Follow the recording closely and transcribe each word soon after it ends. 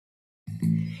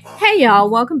Hey y'all,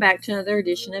 welcome back to another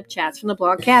edition of Chats from the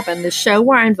Blog Cabin, the show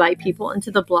where I invite people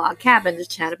into the blog cabin to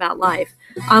chat about life.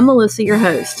 I'm Melissa, your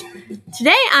host.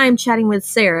 Today I'm chatting with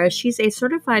Sarah. She's a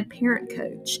certified parent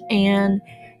coach, and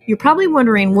you're probably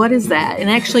wondering, what is that?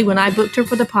 And actually, when I booked her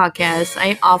for the podcast,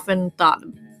 I often thought,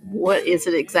 what is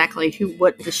it exactly?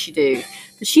 What does she do?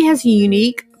 But she has a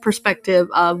unique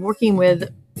perspective of working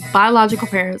with biological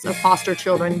parents of foster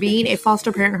children. Being a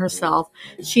foster parent herself,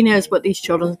 she knows what these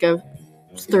children go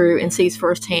through and sees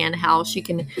firsthand how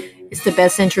it's the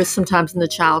best interest sometimes in the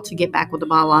child to get back with the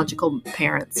biological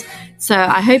parents. So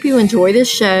I hope you enjoy this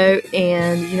show,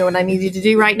 and you know what I need you to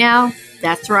do right now?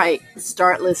 That's right,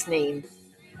 start listening.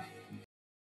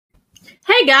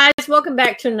 Hey guys, welcome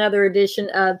back to another edition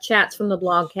of Chats from the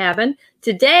Blog Cabin.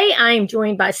 Today I am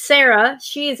joined by Sarah.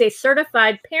 She is a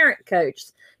certified parent coach.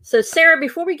 So Sarah,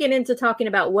 before we get into talking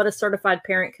about what a certified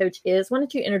parent coach is, why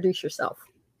don't you introduce yourself?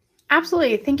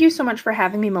 Absolutely. Thank you so much for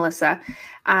having me, Melissa.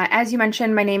 As you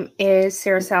mentioned, my name is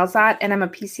Sarah Salisott, and I'm a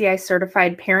PCI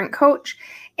certified parent coach.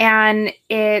 And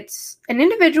it's an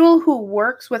individual who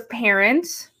works with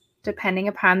parents, depending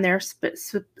upon their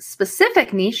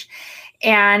specific niche.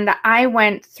 And I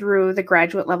went through the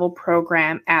graduate level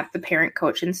program at the Parent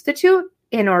Coach Institute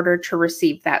in order to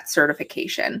receive that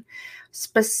certification.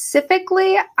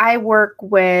 Specifically, I work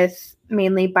with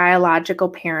mainly biological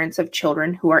parents of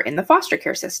children who are in the foster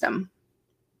care system.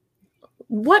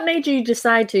 What made you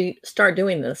decide to start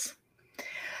doing this?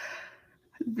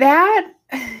 That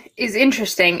is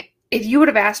interesting. If you would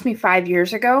have asked me 5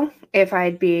 years ago if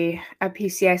I'd be a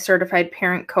PCI certified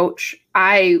parent coach,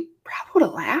 I probably would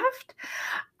have laughed.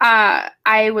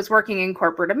 I was working in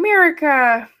corporate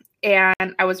America,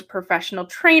 and I was a professional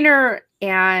trainer,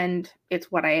 and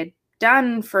it's what I had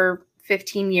done for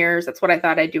 15 years. That's what I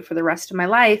thought I'd do for the rest of my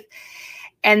life.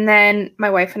 And then my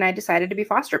wife and I decided to be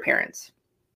foster parents.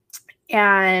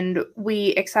 And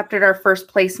we accepted our first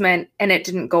placement, and it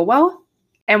didn't go well.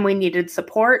 And we needed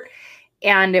support,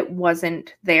 and it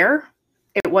wasn't there.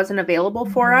 It wasn't available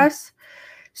for us.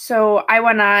 So I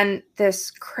went on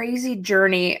this crazy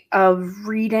journey of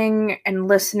reading and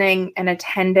listening and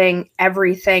attending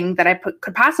everything that I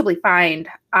could possibly find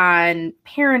on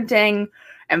parenting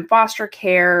and foster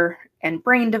care and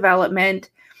brain development.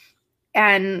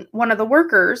 And one of the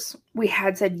workers we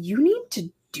had said, you need to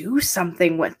do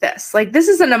something with this. Like, this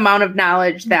is an amount of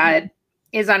knowledge that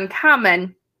is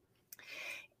uncommon.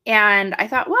 And I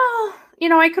thought, well,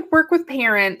 I could work with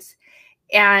parents.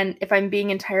 And if I'm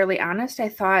being entirely honest, I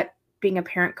thought being a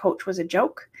parent coach was a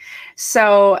joke.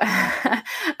 So I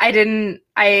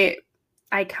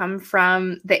come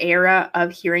from the era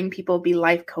of hearing people be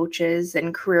life coaches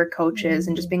and career coaches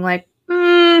and just being like,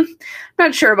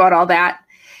 not sure about all that.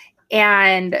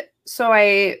 And so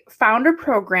I found a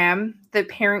program, the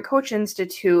Parent Coach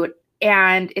Institute,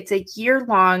 and it's a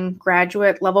year-long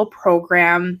graduate level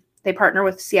program. They partner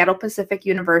with Seattle Pacific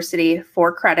University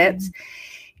for credits.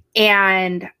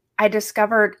 And I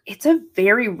discovered it's a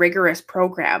very rigorous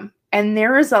program. And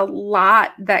there is a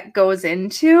lot that goes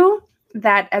into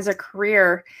that as a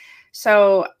career.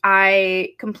 So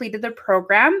I completed the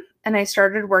program, and I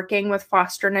started working with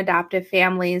foster and adoptive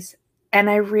families. And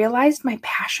I realized my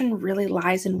passion really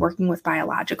lies in working with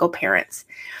biological parents.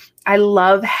 I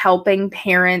love helping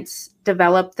parents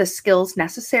develop the skills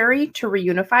necessary to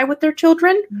reunify with their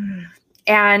children.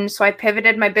 And so I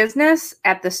pivoted my business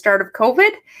at the start of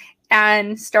COVID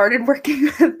and started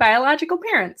working with biological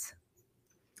parents.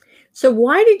 So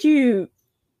why did you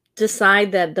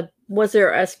decide that was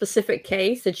there a specific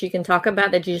case that you can talk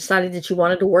about that you decided that you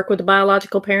wanted to work with the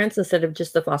biological parents instead of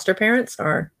just the foster parents?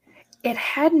 Or it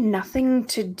had nothing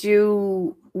to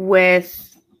do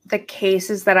with the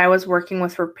cases that I was working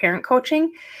with for parent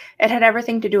coaching. It had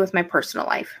everything to do with my personal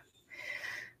life.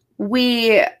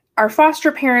 We are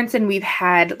foster parents, and we've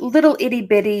had little itty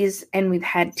bitties, and we've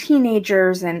had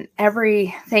teenagers and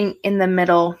everything in the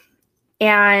middle.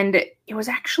 And it was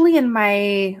actually in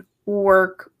my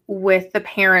work with the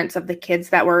parents of the kids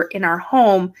that were in our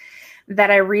home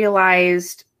that I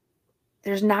realized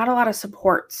there's not a lot of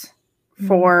supports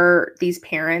for these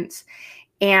parents.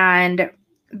 And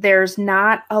there's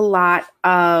not a lot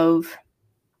of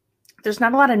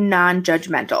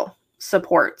non-judgmental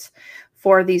supports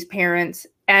for these parents.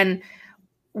 And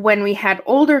when we had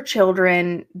older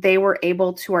children, they were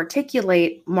able to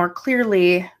articulate more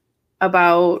clearly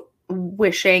about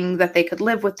wishing that they could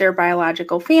live with their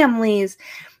biological families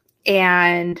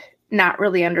and not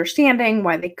really understanding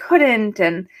why they couldn't.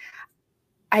 And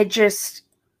I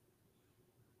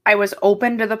was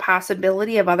open to the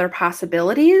possibility of other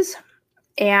possibilities.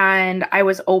 And I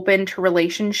was open to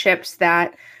relationships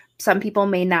that some people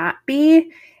may not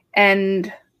be.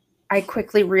 And I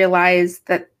quickly realized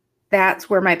that that's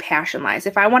where my passion lies.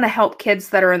 If I want to help kids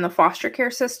that are in the foster care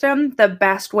system, the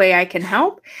best way I can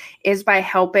help is by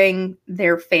helping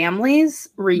their families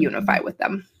reunify with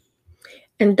them.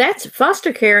 And that's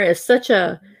foster care is such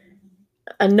a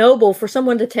noble for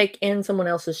someone to take in someone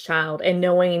else's child, and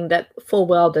knowing that full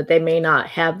well that they may not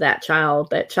have that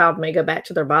child may go back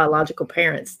to their biological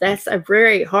parents. That's a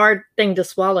very hard thing to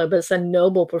swallow, but it's a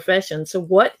noble profession. So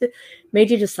what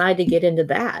made you decide to get into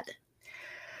that?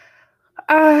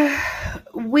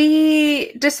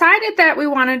 We decided that we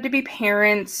wanted to be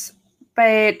parents,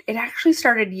 but it actually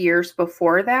started years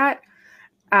before that.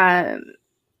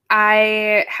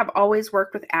 I have always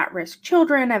worked with at-risk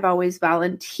children. I've always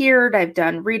volunteered. I've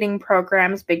done reading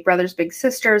programs, Big Brothers, Big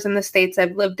Sisters in the states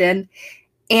I've lived in.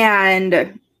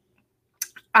 And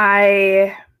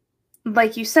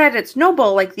like you said, it's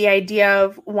noble, like the idea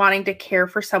of wanting to care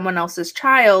for someone else's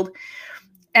child.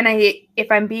 And if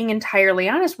I'm being entirely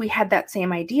honest, we had that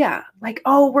same idea. Like,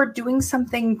 oh, we're doing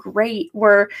something great.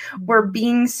 We're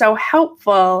being so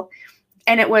helpful.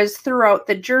 And it was throughout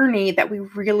the journey that we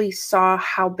really saw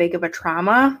how big of a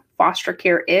trauma foster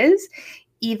care is,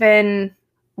 even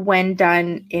when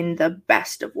done in the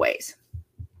best of ways.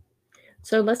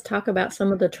 So let's talk about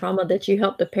some of the trauma that you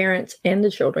help the parents and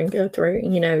the children go through,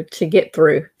 to get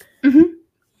through. Mm-hmm.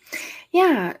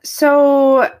 Yeah.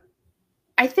 So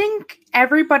I think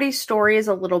everybody's story is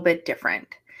a little bit different.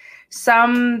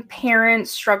 Some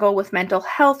parents struggle with mental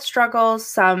health struggles.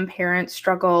 Some parents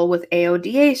struggle with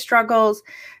AODA struggles.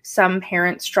 Some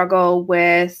parents struggle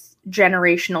with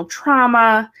generational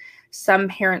trauma. Some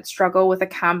parents struggle with a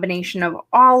combination of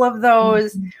all of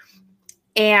those. Mm-hmm.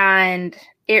 And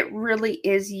it really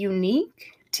is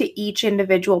unique to each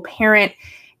individual parent.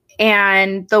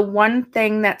 And the one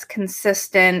thing that's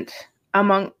consistent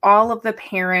among all of the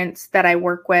parents that I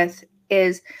work with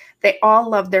is they all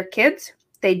love their kids.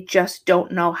 They just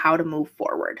don't know how to move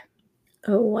forward.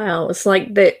 Oh, wow. It's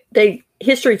like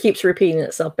history keeps repeating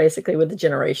itself basically with the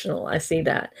generational. I see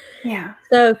that. Yeah.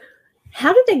 So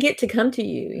how did they get to come to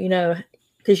you?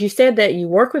 Because you said that you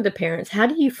work with the parents. How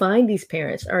do you find these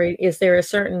parents? Or is there a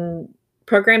certain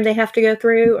program they have to go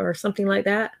through or something like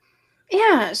that?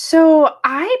 Yeah, so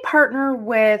I partner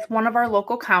with one of our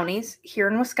local counties here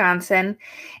in Wisconsin,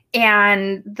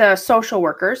 and the social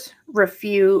workers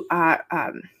refer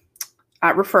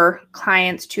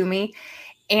clients to me,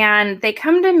 and they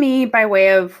come to me by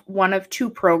way of one of two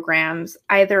programs,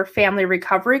 either Family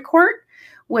Recovery Court,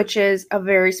 which is a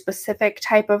very specific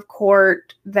type of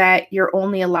court that you're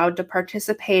only allowed to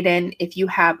participate in if you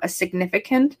have a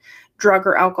significant drug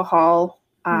or alcohol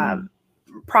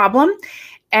problem.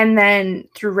 And then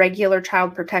through regular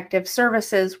child protective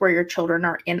services where your children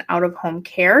are in out-of-home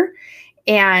care.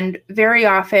 And very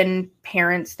often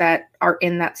parents that are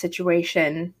in that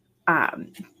situation,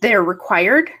 they're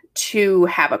required to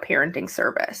have a parenting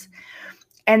service.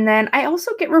 And then I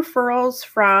also get referrals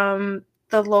from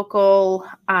the local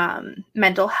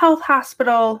mental health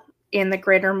hospital in the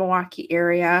greater Milwaukee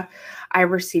area. I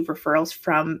receive referrals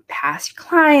from past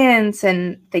clients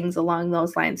and things along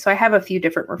those lines. So I have a few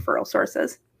different referral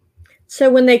sources. So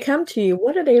when they come to you,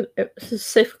 what are they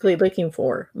specifically looking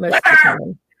for most of the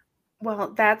time? Well,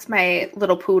 that's my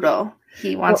little poodle.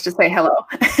 He wants to say hello.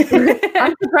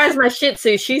 I'm surprised my Shih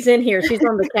Tzu, she's in here. She's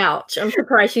on the couch. I'm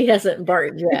surprised she hasn't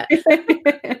barked yet.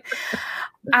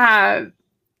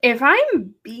 If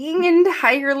I'm being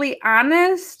entirely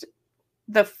honest,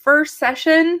 the first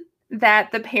session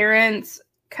that the parents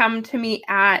come to me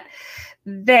at,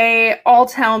 they all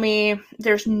tell me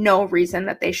there's no reason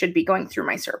that they should be going through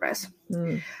my service.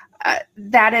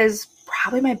 That is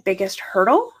probably my biggest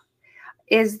hurdle,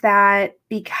 is that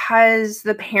because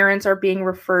the parents are being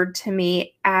referred to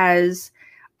me as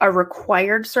a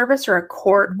required service or a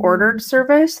court-ordered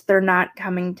service, they're not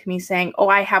coming to me saying, oh,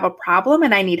 I have a problem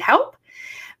and I need help.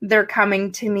 They're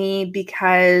coming to me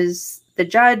because the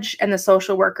judge and the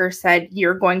social worker said,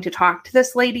 you're going to talk to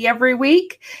this lady every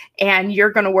week and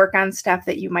you're going to work on stuff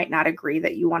that you might not agree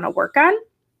that you want to work on.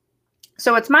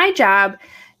 So it's my job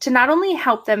to not only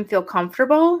help them feel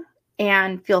comfortable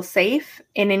and feel safe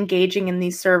in engaging in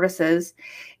these services,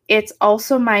 it's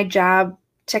also my job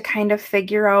to kind of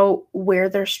figure out where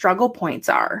their struggle points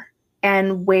are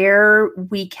and where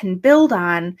we can build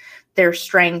on their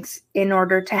strengths in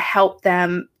order to help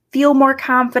them feel more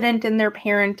confident in their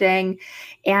parenting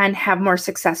and have more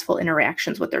successful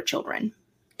interactions with their children.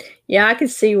 Yeah, I can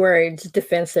see where it's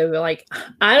defensive. Like,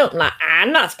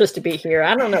 I'm not supposed to be here.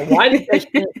 I don't know why they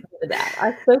shouldn't do that.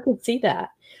 I so could see that.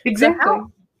 Exactly. So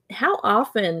how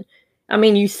often, I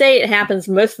mean, you say it happens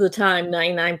most of the time,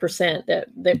 99%,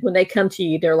 that when they come to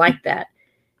you, they're like that.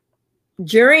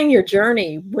 During your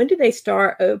journey, when do they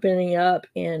start opening up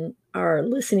and are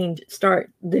listening,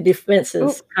 start the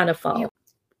defenses kind of fall?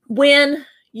 When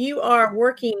you are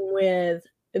working with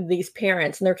these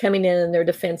parents and they're coming in and they're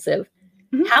defensive,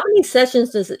 how many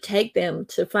sessions does it take them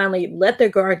to finally let their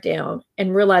guard down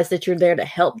and realize that you're there to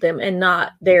help them and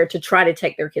not there to try to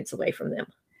take their kids away from them?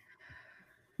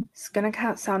 It's going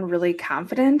to sound really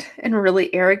confident and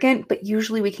really arrogant, but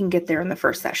usually we can get there in the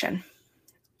first session.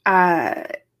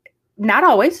 Not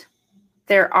always.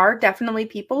 There are definitely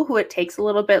people who it takes a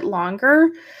little bit longer,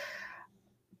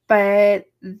 but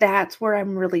that's where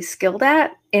I'm really skilled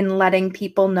at, in letting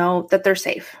people know that they're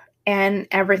safe and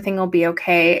everything will be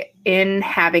okay, in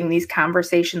having these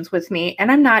conversations with me.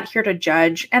 And I'm not here to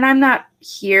judge, and I'm not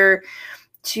here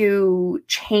to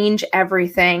change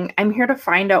everything. I'm here to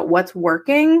find out what's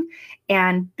working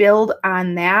and build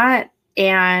on that,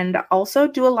 and also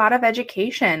do a lot of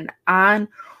education on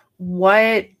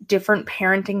what different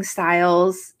parenting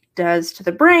styles does to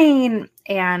the brain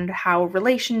and how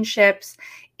relationships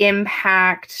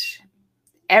impact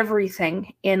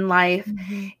everything in life.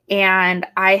 And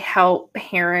I help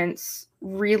parents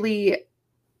really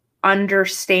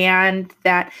understand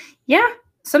that, yeah,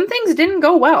 some things didn't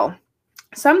go well.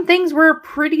 Some things were a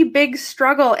pretty big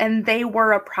struggle and they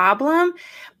were a problem,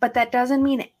 but that doesn't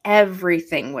mean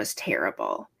everything was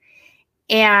terrible.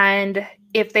 And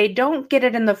if they don't get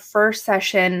it in the first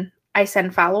session, I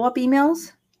send follow-up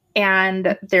emails,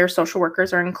 and their social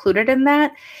workers are included in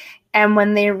that. And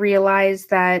when they realize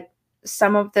that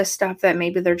some of the stuff that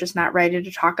maybe they're just not ready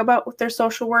to talk about with their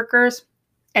social workers,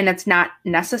 and it's not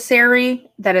necessary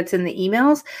that it's in the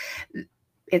emails,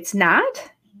 it's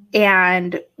not.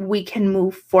 And we can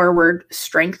move forward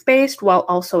strength-based while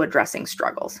also addressing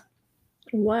struggles.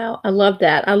 Wow. I love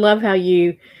that. I love how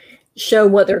you show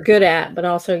what they're good at, but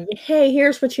also, hey,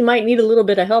 here's what you might need a little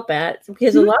bit of help at.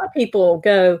 Because a lot of people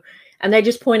go and they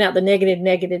just point out the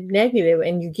negative,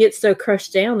 and you get so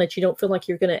crushed down that you don't feel like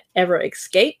you're going to ever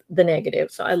escape the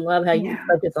negative. So I love how you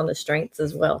focus on the strengths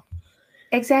as well.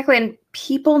 Exactly. And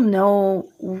people know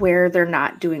where they're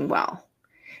not doing well.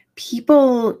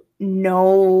 People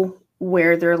know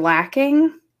where they're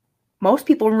lacking. Most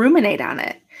people ruminate on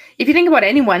it. If you think about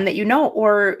anyone that you know,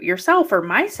 or yourself or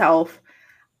myself,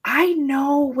 I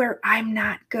know where I'm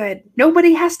not good.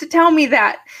 Nobody has to tell me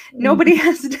that. Nobody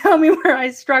has to tell me where I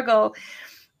struggle.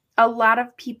 A lot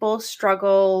of people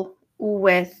struggle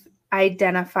with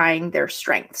identifying their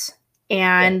strengths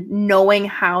and knowing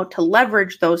how to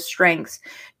leverage those strengths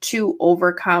to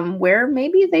overcome where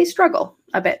maybe they struggle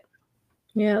a bit.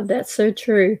 Yeah, that's so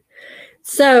true.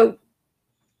 So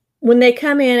when they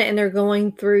come in and they're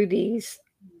going through these,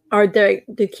 are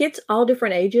the kids all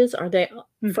different ages? Are they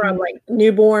from like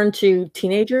newborn to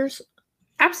teenagers?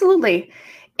 Absolutely.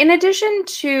 In addition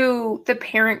to the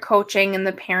parent coaching and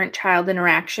the parent-child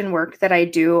interaction work that I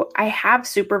do, I have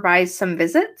supervised some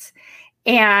visits,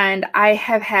 and I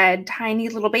have had tiny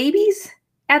little babies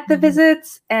at the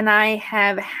visits, and I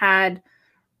have had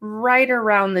right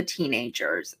around the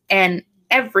teenagers and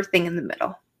everything in the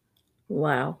middle.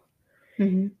 Wow.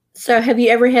 So have you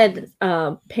ever had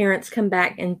parents come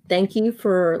back and thank you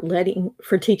for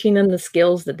teaching them the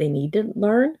skills that they need to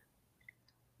learn?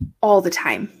 All the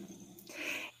time.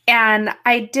 And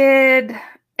I did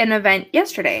an event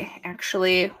yesterday,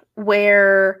 actually,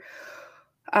 where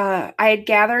I had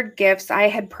gathered gifts. I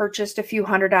had purchased a few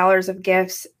 $100s of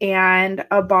gifts, and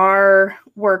a bar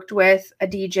worked with a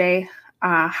DJ,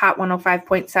 Hot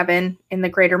 105.7 in the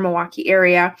greater Milwaukee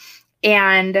area.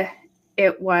 And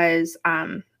it was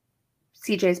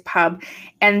CJ's Pub,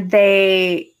 and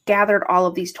they gathered all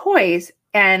of these toys,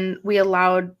 and I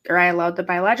allowed the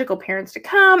biological parents to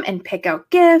come and pick out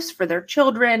gifts for their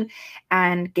children,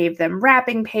 and gave them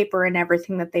wrapping paper and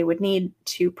everything that they would need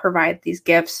to provide these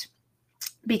gifts,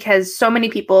 because so many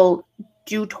people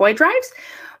do toy drives,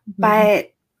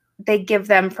 but they give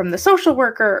them from the social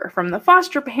worker or from the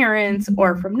foster parents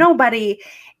or from nobody,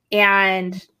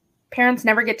 and parents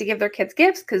never get to give their kids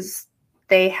gifts because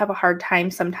they have a hard time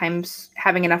sometimes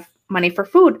having enough money for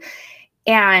food.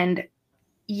 And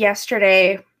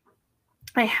yesterday,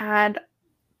 I had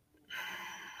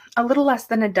a little less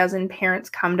than a dozen parents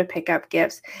come to pick up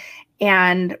gifts,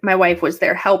 and my wife was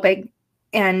there helping,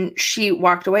 and she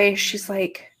walked away. She's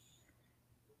like,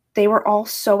 they were all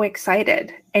so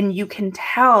excited, and you can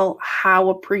tell how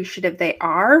appreciative they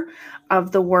are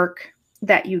of the work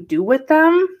that you do with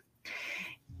them.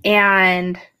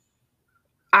 And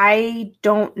I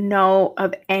don't know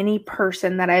of any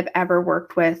person that I've ever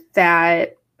worked with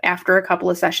that after a couple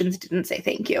of sessions didn't say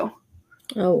thank you.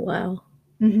 Oh, wow.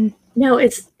 Now,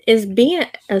 is being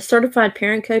a certified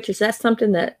parent coach, is that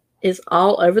something that is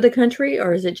all over the country,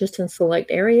 or is it just in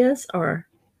select areas? Or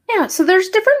Yeah, so there's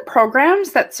different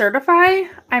programs that certify.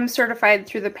 I'm certified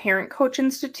through the Parent Coach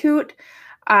Institute.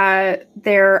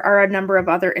 There are a number of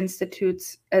other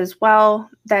institutes as well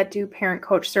that do parent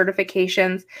coach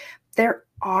certifications. There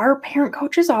are parent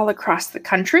coaches all across the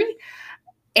country.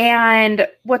 And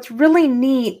what's really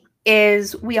neat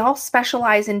is we all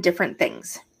specialize in different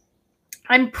things.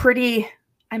 I'm pretty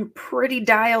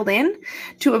dialed in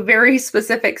to a very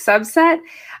specific subset.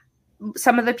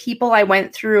 Some of the people I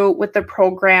went through with the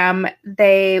program,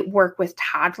 they work with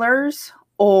toddlers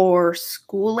or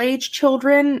school-age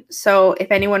children. So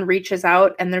if anyone reaches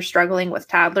out and they're struggling with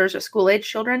toddlers or school-age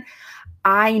children,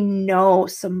 I know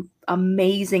some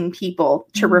amazing people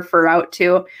to refer out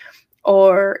to.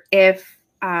 Or if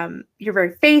you're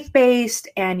very faith-based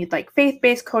and you'd like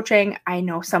faith-based coaching, I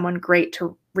know someone great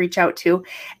to reach out to.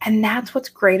 And that's what's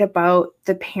great about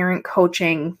the parent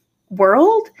coaching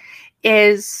world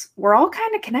is we're all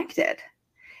kind of connected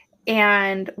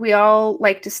and we all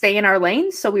like to stay in our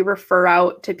lanes. So we refer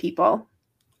out to people.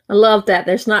 I love that.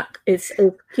 It's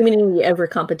a community over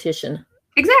competition.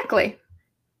 Exactly.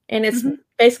 And it's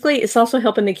basically, it's also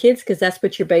helping the kids because that's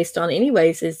what you're based on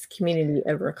anyways, is community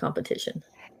over competition.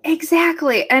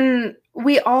 Exactly. And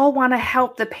we all want to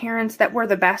help the parents that we're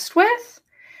the best with.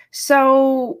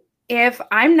 So if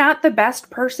I'm not the best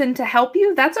person to help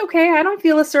you, that's okay. I don't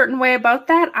feel a certain way about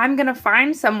that. I'm going to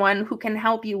find someone who can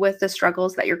help you with the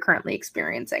struggles that you're currently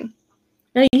experiencing.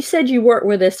 Now, you said you work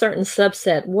with a certain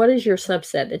subset. What is your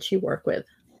subset that you work with?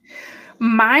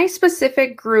 My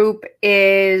specific group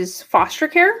is foster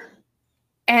care.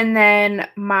 And then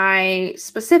my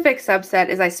specific subset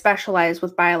is I specialize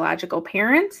with biological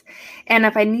parents. And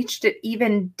if I niched it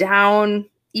even down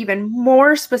even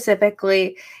more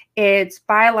specifically, it's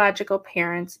biological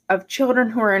parents of children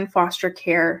who are in foster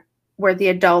care where the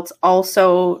adults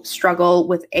also struggle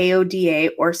with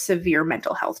AODA or severe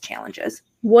mental health challenges.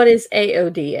 What is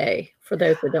AODA for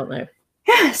those that don't know?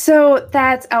 Yeah, so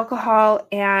that's alcohol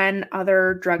and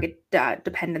other drug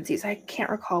dependencies. I can't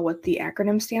recall what the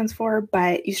acronym stands for,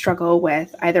 but you struggle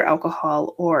with either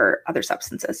alcohol or other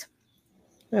substances.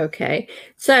 Okay.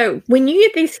 So when you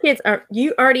get these kids,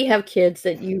 you already have kids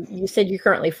that you said you're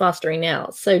currently fostering now.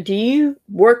 So do you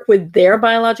work with their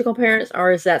biological parents,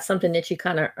 or is that something that you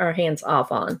kind of are hands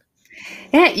off on?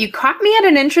 Yeah, you caught me at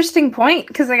an interesting point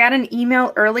because I got an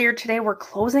email earlier today. We're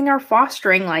closing our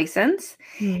fostering license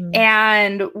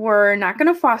and we're not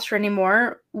going to foster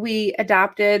anymore. We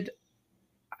adopted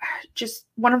just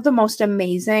one of the most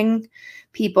amazing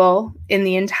people in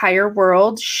the entire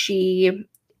world. She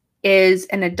is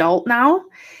an adult now,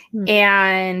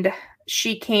 and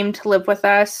she came to live with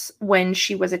us when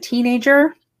she was a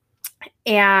teenager.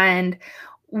 And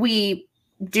we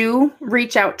do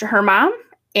reach out to her mom.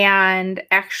 And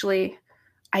actually,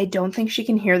 I don't think she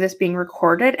can hear this being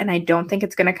recorded, and I don't think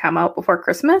it's going to come out before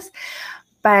Christmas.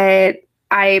 But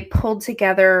I pulled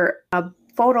together a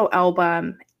photo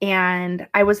album, and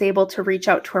I was able to reach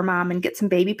out to her mom and get some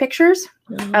baby pictures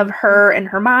of her and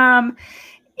her mom.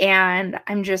 And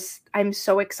I'm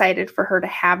so excited for her to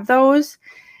have those.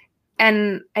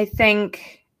 And I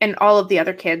think, and all of the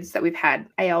other kids that we've had,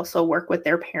 I also work with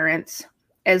their parents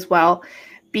as well,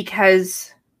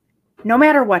 because no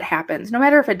matter what happens, no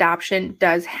matter if adoption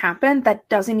does happen, that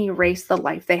doesn't erase the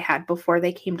life they had before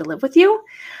they came to live with you.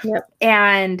 Yep.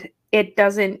 And it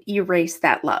doesn't erase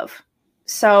that love.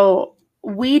 So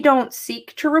we don't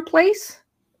seek to replace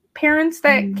parents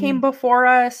that came before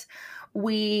us.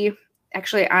 We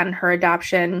actually, on her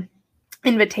adoption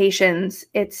invitations,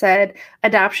 it said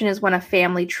adoption is when a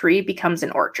family tree becomes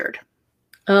an orchard.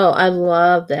 Oh, I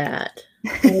love that.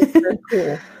 That's so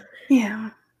cool. Yeah.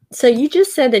 So you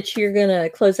just said that you're going to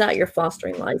close out your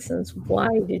fostering license. Why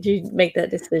did you make that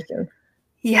decision?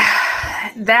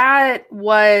 Yeah, that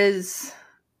was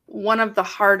one of the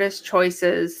hardest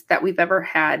choices that we've ever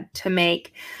had to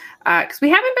make, because we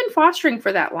haven't been fostering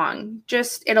for that long.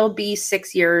 It'll be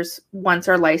 6 years once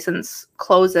our license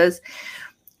closes.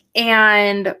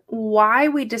 And why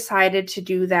we decided to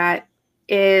do that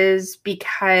is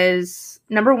because,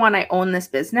 number one, I own this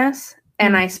business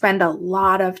and I spend a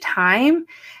lot of time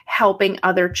helping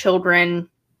other children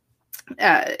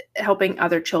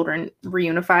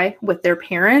reunify with their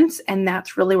parents. And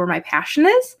that's really where my passion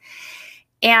is.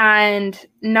 And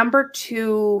number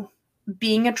two,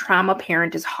 being a trauma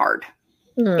parent is hard.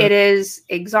 It is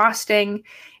exhausting.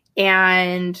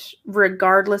 And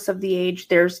regardless of the age,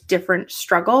 there's different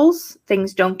struggles.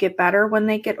 Things don't get better when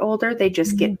they get older. They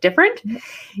just get different.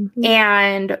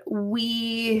 And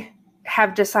we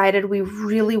have decided we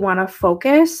really want to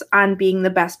focus on being the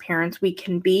best parents we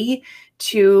can be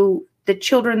to the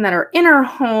children that are in our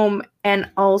home and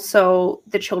also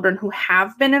the children who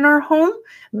have been in our home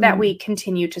that we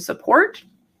continue to support.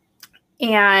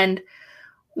 And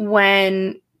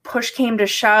when push came to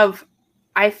shove,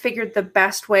 I figured the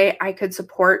best way I could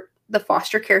support the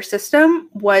foster care system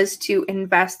was to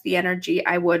invest the energy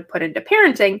I would put into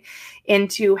parenting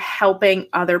into helping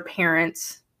other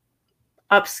parents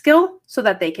upskill so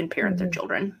that they can parent their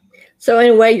children. So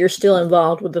in a way, you're still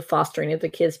involved with the fostering of the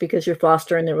kids because you're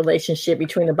fostering the relationship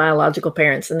between the biological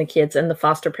parents and the kids and the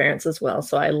foster parents as well.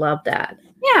 So I love that.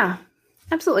 Yeah,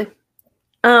 absolutely.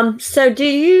 So do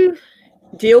you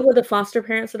deal with the foster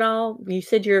parents at all? You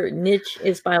said your niche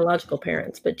is biological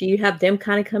parents, but do you have them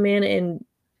kind of come in and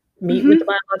meet with the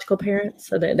biological parents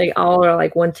so that they all are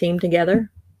like one team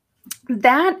together?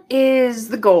 That is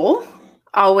the goal,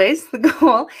 always the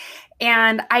goal.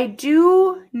 And I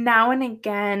do now and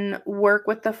again work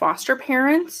with the foster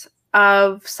parents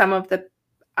of some of the,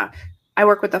 I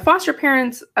work with the foster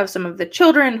parents of some of the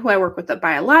children who I work with the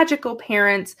biological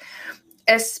parents,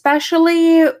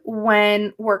 especially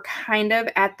when we're kind of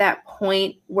at that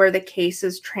point where the case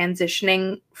is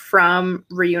transitioning from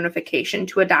reunification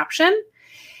to adoption.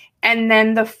 And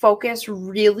then the focus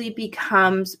really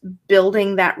becomes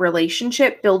building that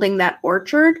relationship, building that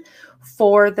orchard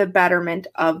for the betterment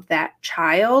of that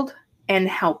child and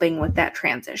helping with that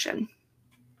transition.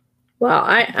 Well,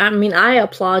 I mean, I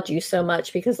applaud you so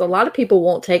much because a lot of people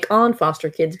won't take on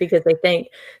foster kids because they think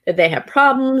that they have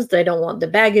problems. They don't want the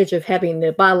baggage of having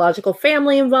the biological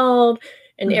family involved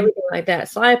and everything like that.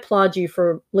 So I applaud you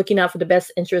for looking out for the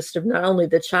best interest of not only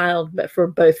the child, but for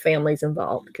both families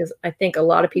involved. Because I think a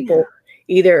lot of people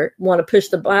either want to push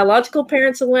the biological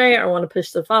parents away or want to push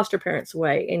the foster parents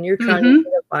away. And you're trying to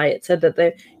unify it so that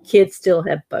the kids still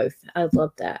have both. I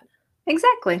love that.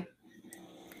 Exactly.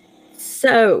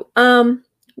 So,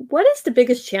 what is the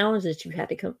biggest challenge that you had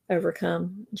to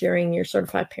overcome during your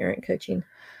certified parent coaching?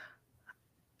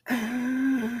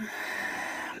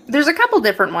 There's a couple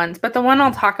different ones, but the one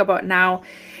I'll talk about now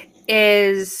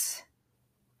is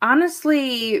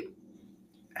honestly,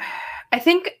 I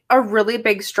think a really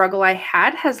big struggle I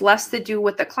had has less to do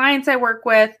with the clients I work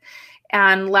with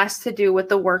and less to do with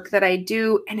the work that I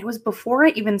do. And it was before I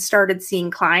even started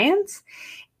seeing clients.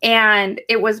 And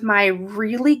it was my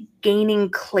really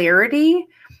gaining clarity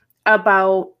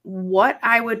about what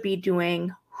I would be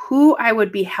doing, who I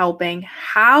would be helping,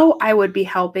 how I would be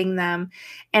helping them,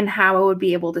 and how I would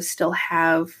be able to still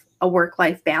have a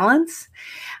work-life balance.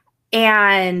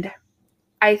 And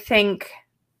I think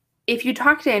if you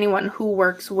talk to anyone who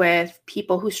works with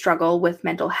people who struggle with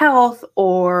mental health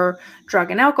or drug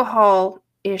and alcohol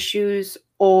issues,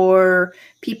 or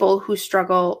people who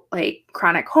struggle like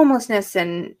chronic homelessness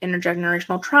and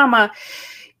intergenerational trauma,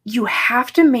 you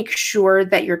have to make sure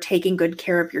that you're taking good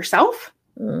care of yourself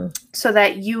so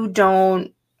that you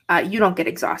don't get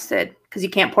exhausted because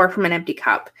you can't pour from an empty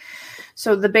cup.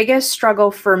 So the biggest struggle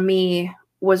for me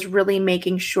was really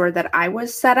making sure that I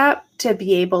was set up to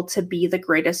be able to be the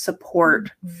greatest support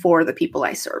for the people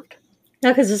I served. No,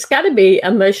 because it's got to be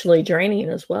emotionally draining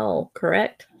as well,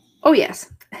 correct? Oh,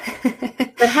 yes.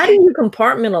 But how do you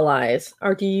compartmentalize,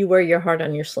 or do you wear your heart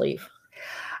on your sleeve?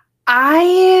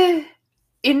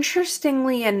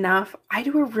 Interestingly enough, I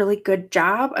do a really good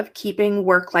job of keeping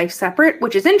work-life separate,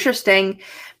 which is interesting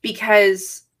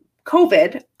because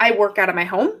COVID, I work out of my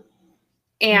home,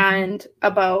 and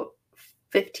about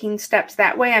 15 steps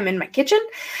that way, I'm in my kitchen.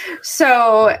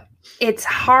 So it's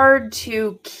hard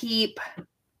to keep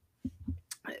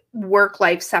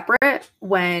work-life separate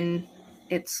when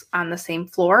it's on the same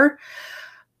floor.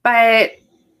 But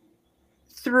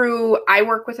I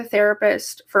work with a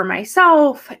therapist for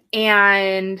myself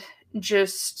and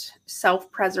just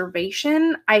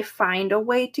self-preservation, I find a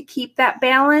way to keep that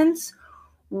balance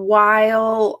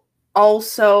while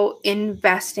also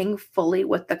investing fully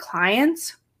with the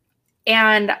clients.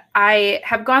 And I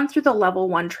have gone through the level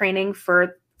 1 training from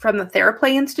the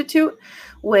Theraplay Institute,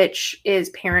 which is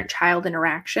parent-child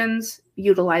interactions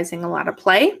utilizing a lot of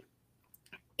play.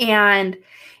 And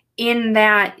in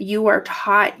that, you are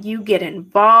taught, you get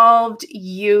involved,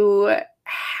 you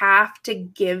have to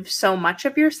give so much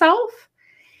of yourself.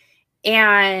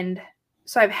 And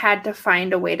so I've had to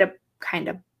find a way to kind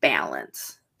of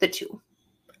balance the two.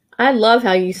 I love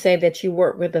how you say that you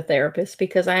work with a therapist,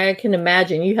 because I can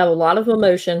imagine you have a lot of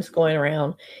emotions going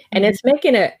around, and it's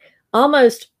making it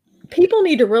almost, people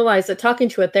need to realize that talking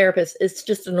to a therapist is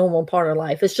just a normal part of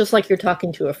life. It's just like you're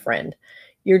talking to a friend.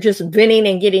 You're just venting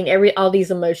and getting all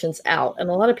these emotions out. And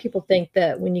a lot of people think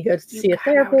that when you go to see a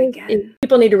therapist,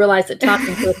 people need to realize that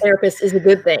talking to a therapist is a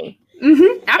good thing.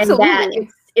 Absolutely. And that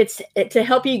it's to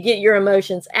help you get your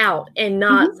emotions out, and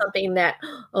not something that,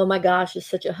 oh my gosh, it's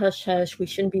such a hush hush. We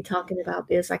shouldn't be talking about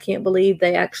this. I can't believe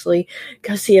they actually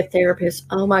go see a therapist.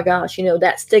 Oh my gosh,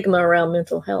 that stigma around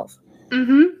mental health.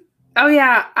 Oh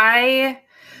yeah.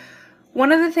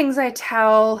 One of the things I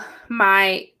tell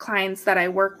my clients that I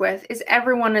work with is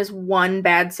everyone is one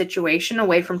bad situation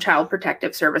away from Child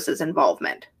Protective Services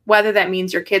involvement. Whether that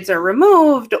means your kids are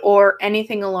removed or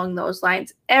anything along those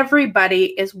lines, everybody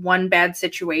is one bad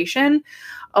situation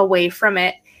away from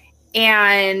it.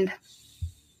 And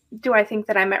do I think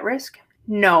that I'm at risk?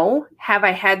 No. Have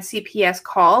I had CPS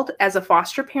called as a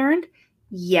foster parent?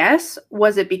 Yes.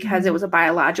 Was it because it was a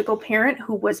biological parent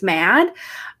who was mad?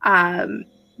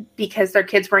 Because their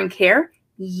kids were in care?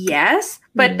 Yes.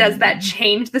 But does that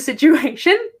change the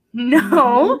situation?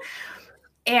 No.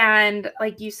 And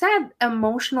like you said,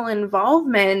 emotional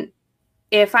involvement,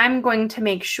 if I'm going to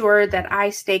make sure that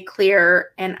I stay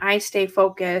clear and I stay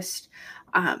focused,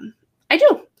 I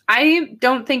do. I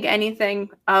don't think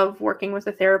anything of working with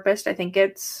a therapist. I think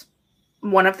it's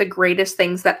one of the greatest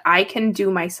things that I can do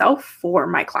myself for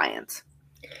my clients.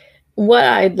 What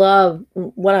I love,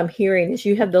 what I'm hearing is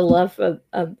you have the love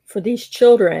for these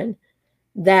children,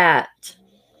 that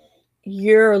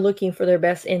you're looking for their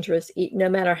best interest, no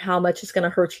matter how much it's going to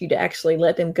hurt you to actually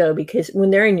let them go. Because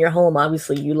when they're in your home,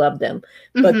 obviously you love them,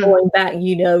 but going back,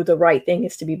 the right thing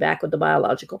is to be back with the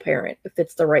biological parent if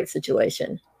it's the right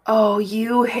situation. Oh,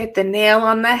 you hit the nail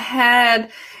on the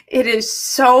head. It is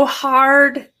so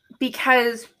hard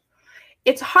because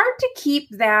it's hard to keep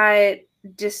that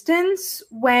distance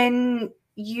when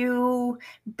you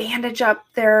bandage up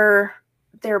their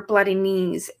bloody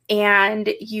knees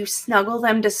and you snuggle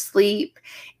them to sleep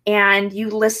and you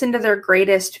listen to their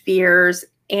greatest fears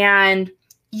and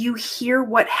you hear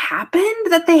what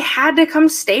happened, that they had to come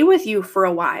stay with you for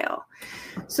a while.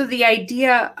 So the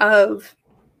idea of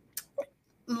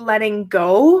letting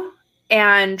go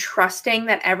and trusting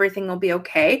that everything will be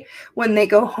okay when they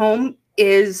go home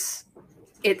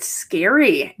it's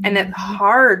scary and it's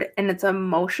hard and it's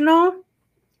emotional.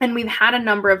 And we've had a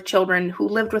number of children who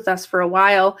lived with us for a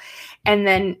while and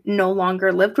then no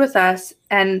longer lived with us.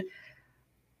 And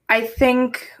I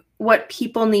think what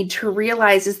people need to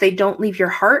realize is they don't leave your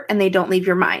heart and they don't leave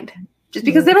your mind just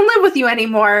because they don't live with you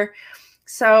anymore.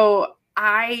 So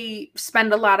I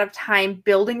spend a lot of time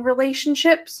building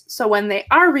relationships. So when they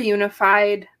are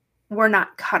reunified, we're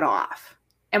not cut off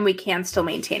and we can still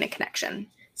maintain a connection.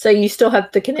 So you still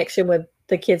have the connection with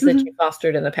the kids that you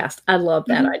fostered in the past. I love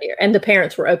that idea. And the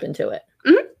parents were open to it.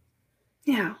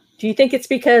 Yeah. Do you think it's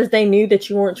because they knew that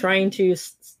you weren't trying to,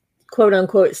 quote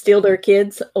unquote, steal their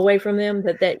kids away from them,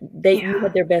 that you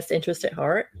had their best interest at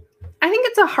heart? I think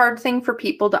it's a hard thing for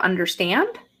people to understand.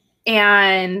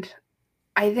 And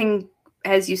I think,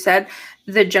 as you said,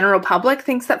 the general public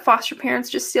thinks that foster parents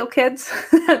just steal kids.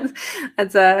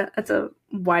 That's a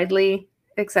widely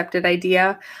accepted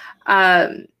idea.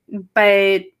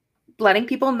 But letting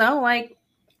people know, like,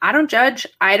 I don't judge.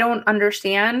 I don't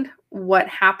understand what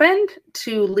happened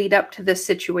to lead up to this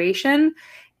situation.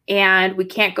 And we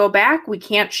can't go back. We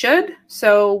should.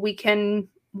 So we can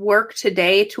work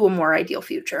today to a more ideal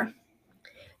future.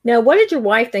 Now, what did your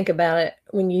wife think about it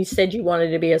when you said you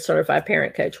wanted to be a certified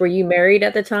parent coach? Were you married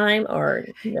at the time or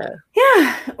no?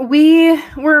 Yeah, we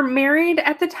were married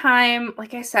at the time.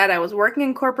 Like I said, I was working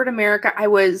in corporate America. I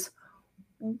was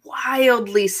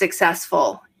wildly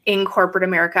successful in corporate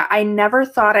America. I never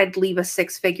thought I'd leave a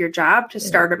 6-figure job to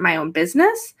start my own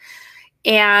business.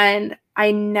 And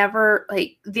I never,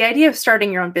 the idea of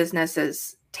starting your own business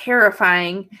is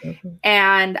terrifying.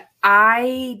 And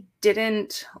I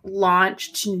didn't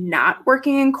launch to not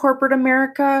working in corporate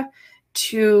America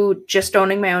to just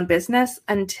owning my own business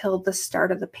until the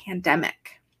start of the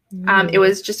pandemic. It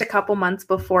was just a couple months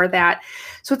before that.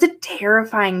 So it's a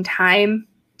terrifying time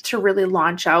to really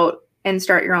launch out and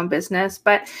start your own business.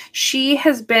 But she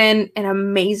has been an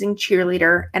amazing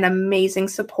cheerleader, an amazing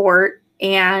support.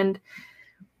 And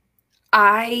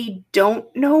I don't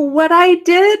know what I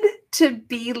did to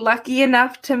be lucky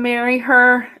enough to marry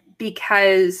her,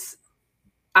 because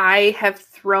I have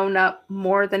thrown up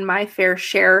more than my fair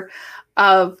share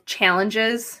of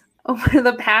challenges over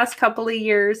the past couple of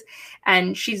years.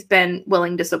 And she's been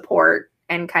willing to support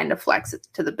and kind of flex it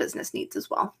to the business needs as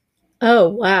well. Oh,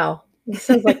 wow. It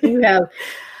sounds like you have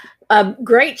a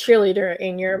great cheerleader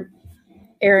in your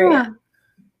area.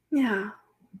 Yeah.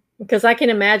 Because I can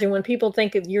imagine when people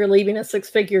think of you're leaving a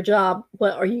 6-figure job,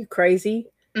 what, are you crazy?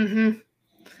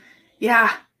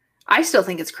 Yeah. I still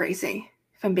think it's crazy,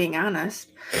 if I'm being honest.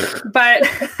 But,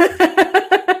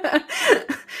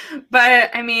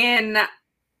 but I mean,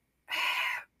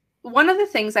 one of the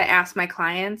things I ask my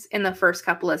clients in the first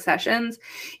couple of sessions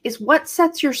is what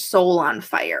sets your soul on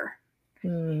fire?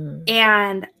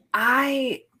 And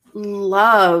I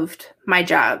loved my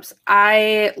jobs.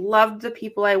 I loved the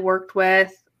people I worked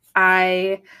with.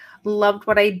 I loved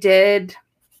what I did.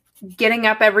 Getting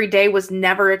up every day was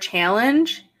never a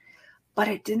challenge, but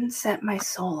it didn't set my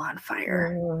soul on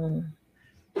fire.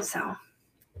 So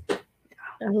I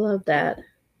love that.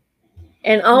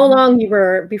 And all along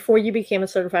before you became a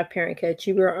certified parent coach,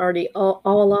 you were already all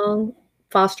along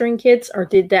fostering kids, or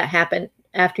did that happen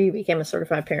after you became a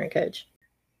certified parent coach?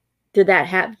 Did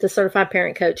the certified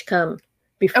parent coach come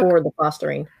before the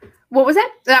fostering? What was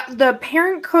it? The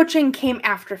parent coaching came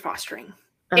after fostering.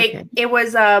 Okay. It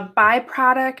was a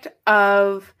byproduct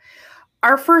of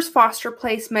our first foster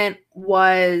placement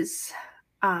was,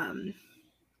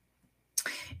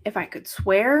 if I could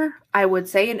swear, I would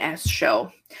say an S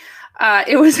show.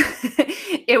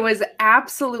 It was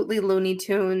absolutely Looney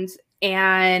Tunes,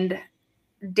 and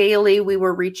daily we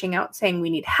were reaching out saying we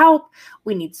need help,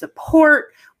 we need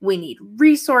support, we need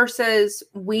resources,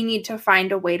 we need to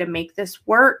find a way to make this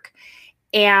work.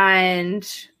 And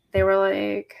they were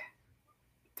like,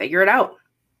 figure it out.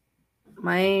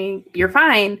 You're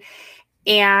fine.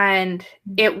 And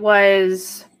it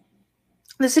was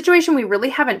the situation we really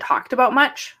haven't talked about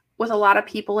much with a lot of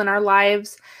people in our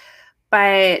lives,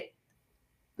 but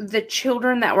the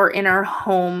children that were in our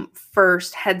home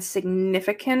first had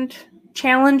significant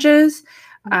challenges.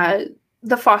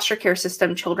 The foster care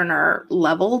system, children are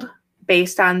leveled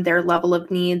based on their level of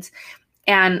needs.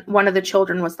 And one of the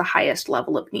children was the highest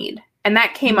level of need. And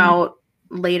that came out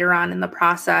later on in the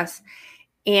process.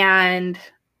 And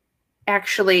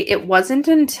actually, it wasn't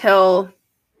until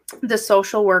the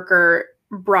social worker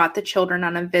brought the children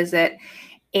on a visit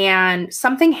and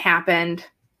something happened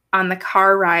on the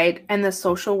car ride, and the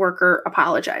social worker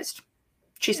apologized.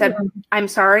 She said, I'm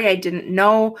sorry, I didn't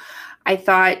know. I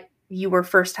thought you were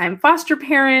first-time foster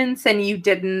parents and you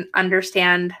didn't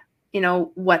understand,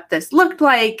 what this looked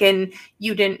like, and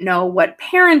you didn't know what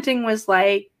parenting was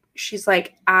like. She's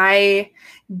like, I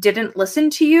didn't listen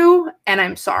to you and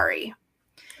I'm sorry.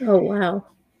 Oh, wow.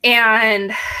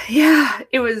 And yeah,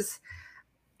 it was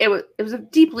a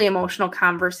deeply emotional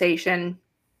conversation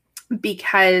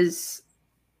because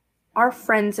our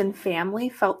friends and family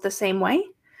felt the same way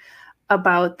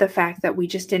about the fact that we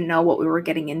just didn't know what we were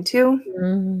getting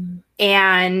into.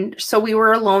 And so we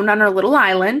were alone on our little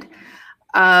island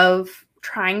of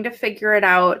trying to figure it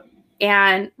out.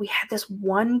 And we had this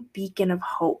one beacon of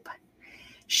hope.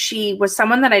 She was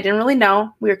someone that I didn't really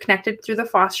know. We were connected through the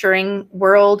fostering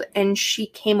world, and she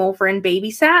came over and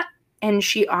babysat, and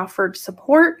she offered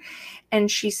support. And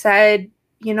she said,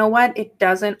 you know what? It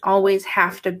doesn't always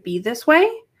have to be this way.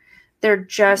 There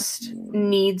just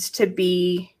needs to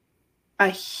be a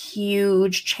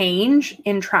huge change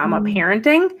in trauma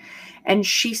parenting. And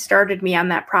she started me on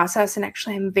that process. And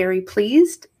actually, I'm very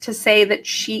pleased to say that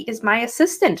she is my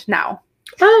assistant now.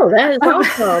 Oh, that is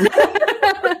awesome.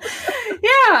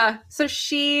 Yeah. So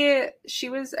she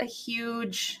was a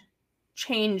huge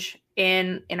change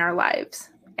in our lives.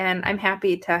 And I'm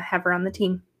happy to have her on the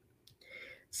team.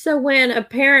 So when a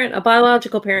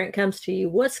biological parent comes to you,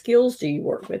 what skills do you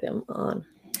work with them on?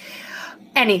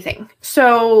 Anything.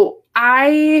 So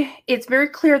it's very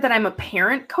clear that I'm a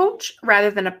parent coach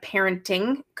rather than a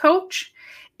parenting coach.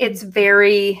 It's a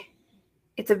very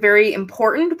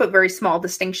important but very small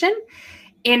distinction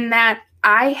in that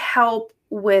I help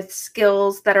with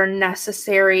skills that are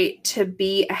necessary to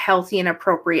be a healthy and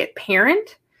appropriate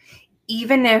parent,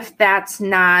 even if that's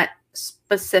not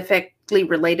specifically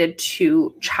related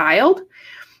to child.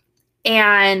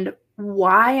 And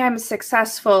why I'm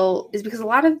successful is because a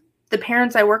lot of the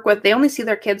parents I work with, they only see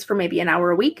their kids for maybe an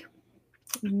hour a week.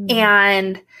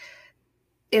 And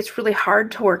it's really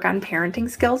hard to work on parenting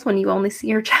skills when you only see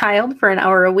your child for an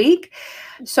hour a week.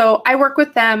 So I work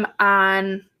with them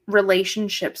on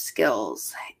relationship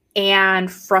skills and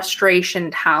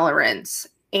frustration tolerance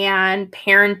and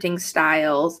parenting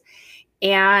styles.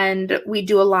 And we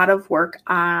do a lot of work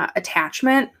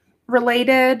attachment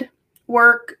related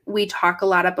work. We talk a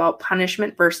lot about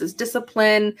punishment versus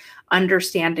discipline,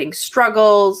 understanding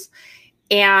struggles,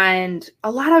 and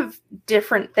a lot of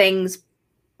different things,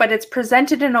 but it's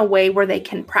presented in a way where they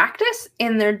can practice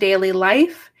in their daily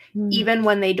life, even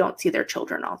when they don't see their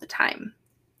children all the time.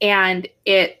 And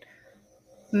it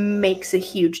makes a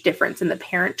huge difference in the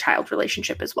parent-child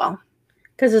relationship as well.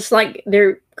 Because it's like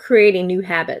they're creating new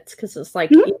habits. Because it's like,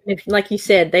 if, like you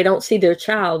said, they don't see their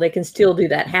child, they can still do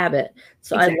that habit.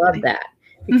 So exactly. I love that.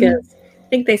 Because I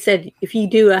think they said if you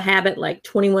do a habit like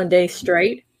 21 days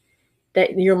straight,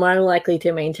 that you're more likely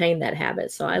to maintain that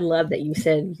habit. So I love that you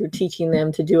said you're teaching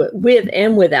them to do it with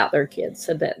and without their kids,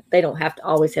 so that they don't have to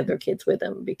always have their kids with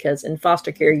them, because in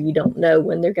foster care, you don't know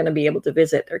when they're going to be able to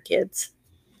visit their kids.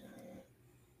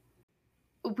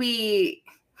 We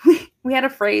had a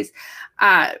phrase.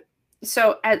 Back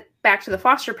to the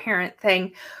foster parent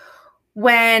thing.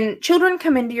 When children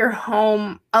come into your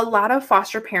home, a lot of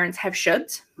foster parents have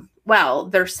shoulds. Well,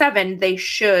 they're 7, they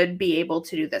should be able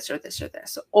to do this or this or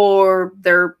this. Or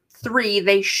they're 3,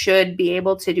 they should be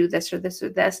able to do this or this or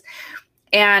this.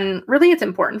 And really, it's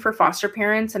important for foster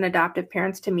parents and adoptive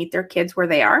parents to meet their kids where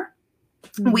they are.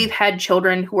 Mm-hmm. We've had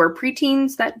children who were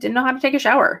preteens that didn't know how to take a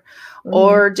shower,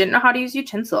 or didn't know how to use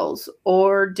utensils,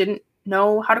 or didn't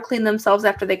know how to clean themselves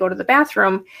after they go to the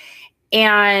bathroom.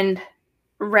 And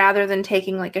rather than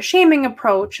taking like a shaming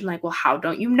approach and like, well, how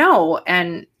don't you know?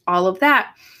 And all of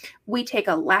that, we take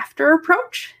a laughter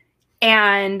approach,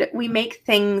 and we make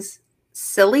things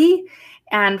silly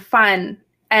and fun.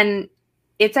 And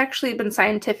it's actually been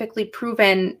scientifically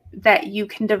proven that you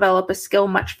can develop a skill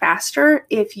much faster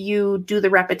if you do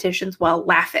the repetitions while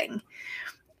laughing.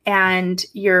 And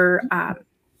your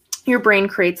brain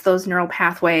creates those neural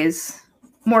pathways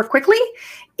more quickly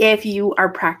if you are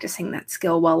practicing that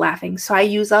skill while laughing. So I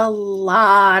use a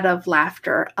lot of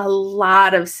laughter, a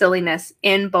lot of silliness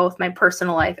in both my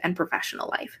personal life and professional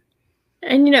life.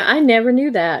 And, I never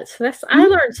knew that. So I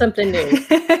learned something new.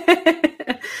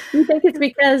 You think it's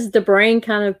because the brain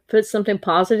kind of puts something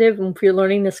positive when you're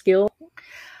learning the skill?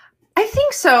 I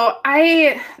think so.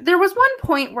 There was one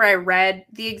point where I read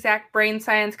the exact brain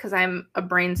science, because I'm a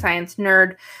brain science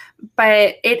nerd,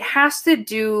 but it has to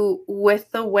do with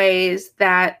the ways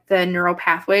that the neural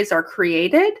pathways are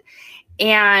created.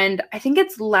 And I think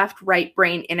it's left-right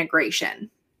brain integration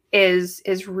is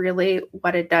really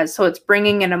what it does. So it's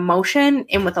bringing an emotion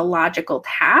in with a logical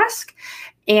task,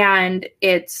 and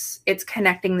it's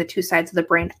connecting the two sides of the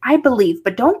brain, I believe,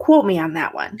 but don't quote me on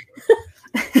that one.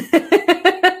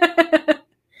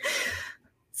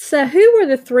 So who were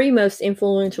the 3 most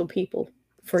influential people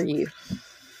for you?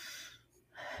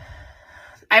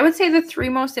 I would say the 3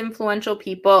 most influential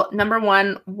people, number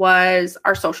 1 was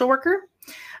our social worker.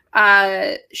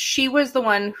 She was the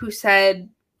one who said,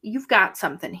 you've got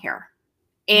something here.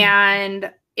 And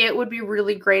it would be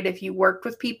really great if you worked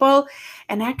with people.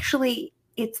 And actually,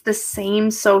 it's the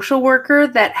same social worker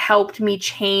that helped me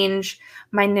change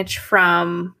my niche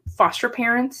from foster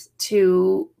parents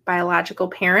to biological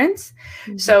parents.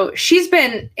 Mm-hmm. So she's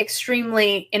been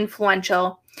extremely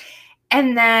influential.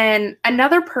 And then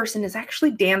another person is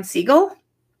actually Dan Siegel,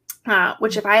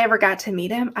 which if I ever got to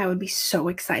meet him, I would be so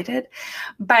excited.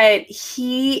 But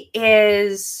he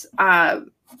is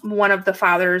one of the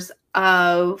fathers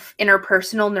of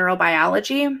interpersonal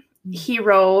neurobiology. Mm-hmm. He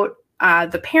wrote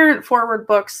the parent forward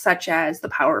books such as The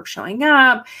Power of Showing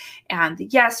Up and The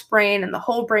Yes Brain and The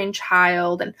Whole Brain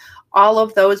Child and all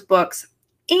of those books.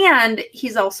 And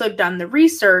he's also done the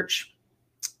research,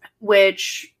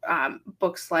 which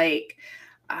books like,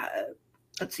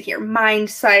 let's see here,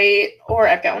 Mindsight, or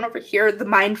I've got one over here, The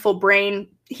Mindful Brain.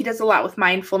 He does a lot with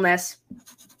mindfulness.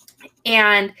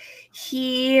 And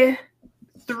he,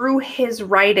 through his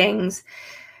writings,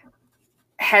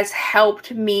 has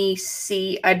helped me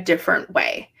see a different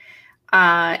way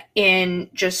in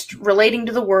just relating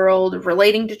to the world,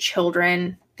 relating to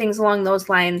children, things along those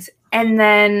lines. And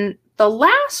then the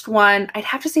last one I'd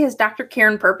have to say is Dr.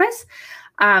 Karen Purpose.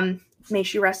 May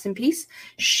she rest in peace.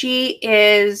 She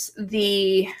is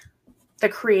the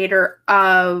creator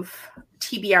of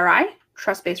TBRI,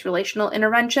 Trust-Based Relational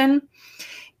Intervention.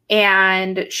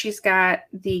 And she's got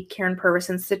the Karen Purpose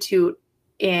Institute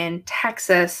in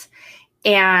Texas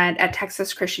and at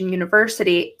Texas Christian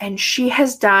University. And she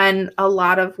has done a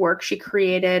lot of work. She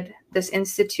created this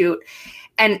institute,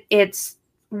 and it's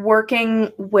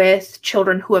working with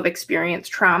children who have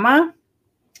experienced trauma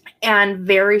and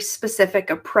very specific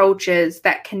approaches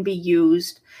that can be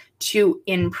used to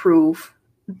improve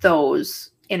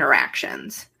those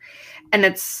interactions. And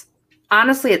it's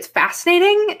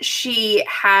fascinating. She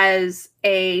has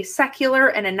a secular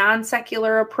and a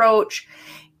non-secular approach,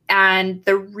 and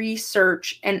the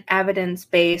research and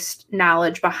evidence-based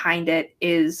knowledge behind it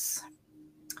is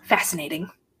fascinating.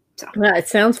 So. Yeah, it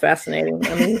sounds fascinating.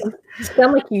 I mean, it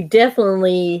sounds like you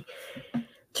definitely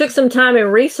took some time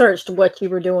and researched what you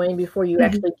were doing before you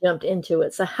actually jumped into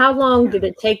it. So how long did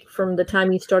it take from the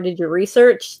time you started your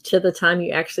research to the time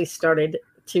you actually started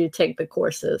to take the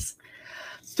courses?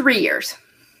 3 years.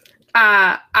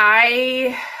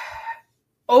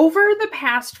 Over the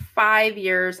past 5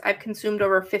 years, I've consumed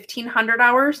over 1,500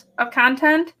 hours of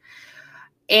content.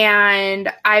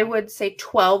 And I would say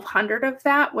 1,200 of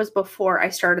that was before I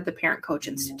started the Parent Coach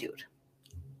Institute.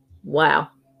 Wow.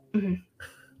 Mm-hmm.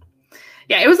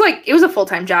 Yeah, it was a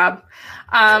full-time job.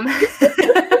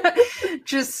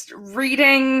 Just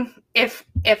reading. If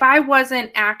I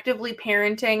wasn't actively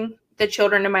parenting the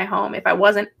children in my home, if I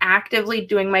wasn't actively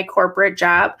doing my corporate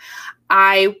job,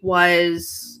 I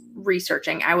was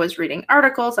researching. I was reading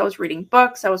articles. I was reading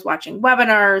books. I was watching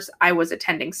webinars. I was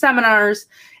attending seminars.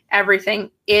 Everything.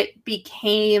 It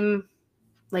became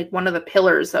like one of the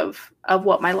pillars of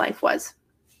what my life was.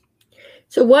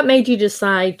 So what made you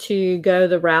decide to go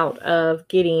the route of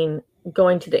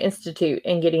going to the Institute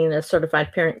and getting a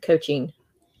certified parent coaching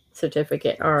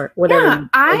certificate or whatever? Yeah,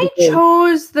 I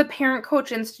chose the Parent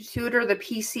Coach Institute, or the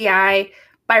PCI,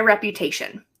 by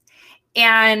reputation.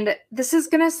 And this is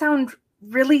going to sound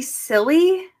really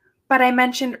silly, but I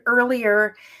mentioned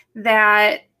earlier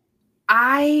that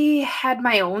I had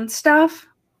my own stuff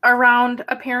around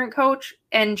a parent coach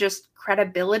and just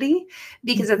credibility,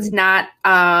 because it's not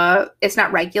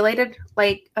regulated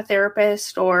like a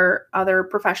therapist or other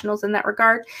professionals in that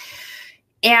regard.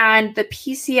 And the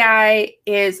PCI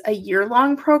is a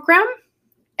year-long program,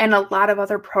 and a lot of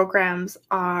other programs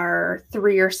are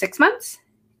 3 or 6 months.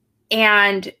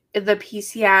 And the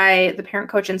PCI, the Parent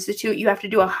Coach Institute, you have to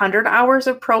do 100 hours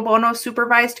of pro bono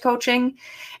supervised coaching.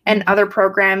 And other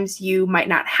programs, you might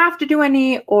not have to do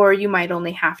any, or you might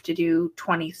only have to do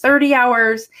 20, 30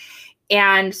 hours.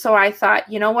 And so I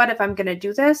thought, you know what, if I'm going to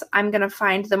do this, I'm going to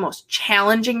find the most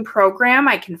challenging program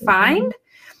I can find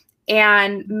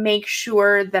and make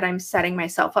sure that I'm setting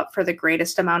myself up for the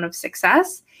greatest amount of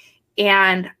success.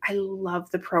 And I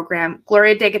love the program.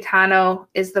 Gloria DeGaetano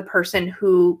is the person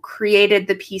who created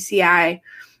the PCI,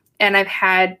 and I've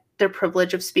had the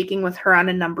privilege of speaking with her on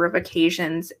a number of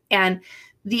occasions. And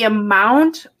the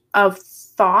amount of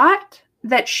thought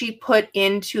that she put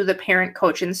into the Parent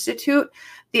Coach Institute,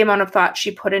 the amount of thought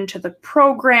she put into the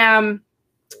program,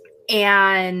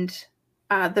 and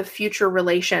the future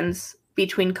relations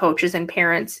between coaches and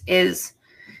parents is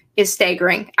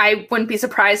staggering. I wouldn't be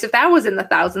surprised if that was in the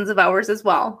thousands of hours as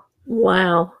well.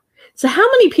 Wow. So how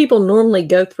many people normally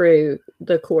go through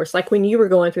the course? Like when you were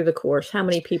going through the course, how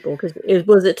many people? Because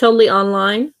was it totally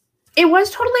online? It was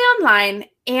totally online,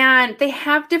 and they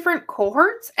have different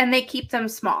cohorts and they keep them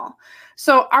small.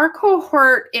 So our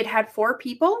cohort, it had 4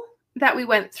 people that we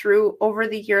went through over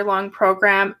the year-long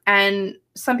program, and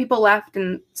some people left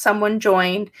and someone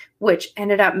joined, which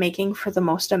ended up making for the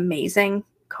most amazing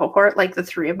cohort. Like the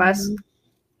 3 of us,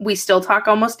 we still talk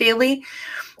almost daily.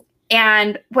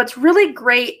 And what's really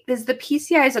great is the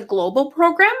PCI is a global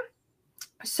program.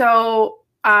 So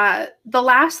the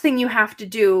last thing you have to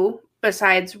do,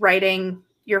 besides writing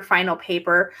your final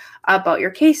paper about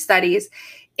your case studies,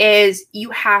 is you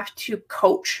have to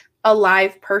coach a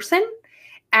live person.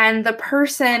 And the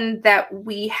person that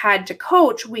we had to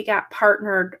coach, we got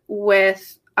partnered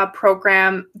with a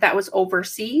program that was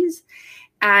overseas.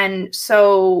 And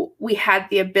so we had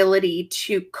the ability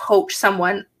to coach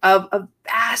someone of a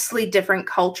vastly different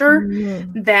culture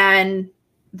than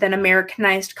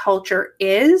Americanized culture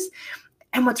is.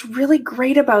 And what's really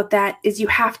great about that is you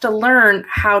have to learn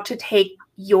how to take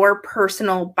your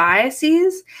personal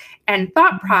biases and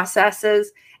thought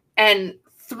processes and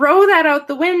throw that out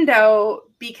the window,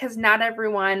 because not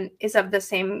everyone is of the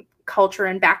same culture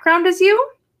and background as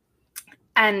you.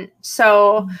 And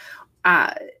so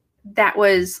that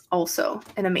was also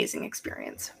an amazing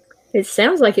experience. It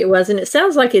sounds like it was, and it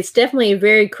sounds like it's definitely a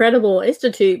very credible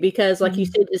institute, because like you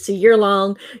said, it's a year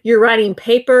long, you're writing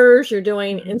papers, you're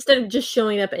doing, instead of just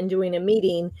showing up and doing a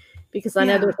meeting, because I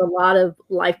know there's a lot of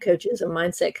life coaches and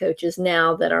mindset coaches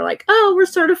now that are like, oh, we're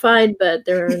certified, but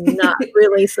they're not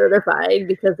really certified,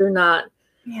 because they're not,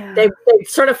 they're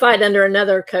certified under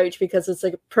another coach because it's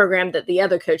a program that the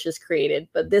other coach has created.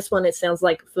 But this one, it sounds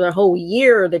like for the whole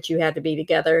year that you had to be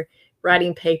together,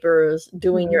 writing papers,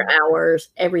 doing your hours,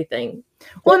 everything.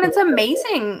 Well, and it's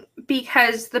amazing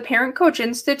because the Parent Coach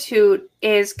Institute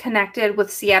is connected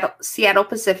with Seattle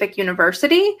Pacific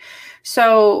University.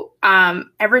 So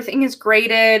everything is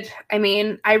graded. I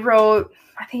mean, I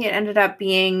think it ended up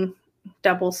being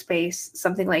double space,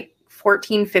 something like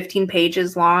 14, 15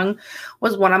 pages long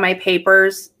was one of my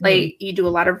papers. Like, you do a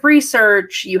lot of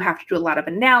research, you have to do a lot of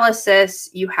analysis,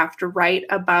 you have to write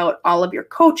about all of your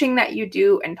coaching that you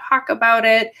do and talk about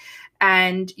it,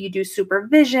 and you do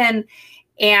supervision,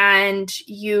 and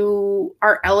you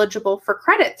are eligible for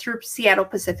credit through Seattle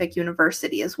Pacific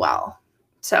University as well.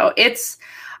 So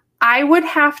I would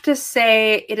have to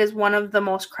say it is one of the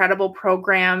most credible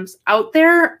programs out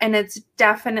there, and it's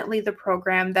definitely the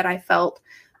program that I felt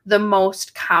the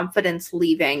most confidence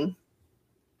leaving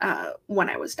when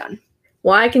I was done.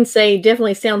 Well, I can say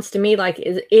definitely sounds to me like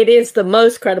it is the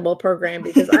most credible program,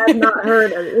 because I've not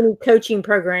heard of any coaching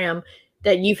program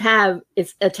that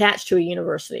it's attached to a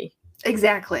university.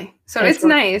 Exactly. So it's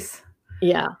nice.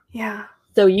 Yeah. Yeah.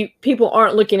 So people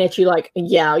aren't looking at you like,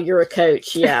 yeah, you're a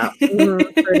coach. Yeah. But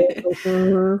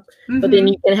then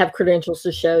you can have credentials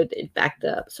to show that it's backed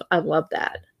up. So I love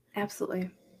that.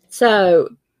 Absolutely. So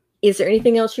is there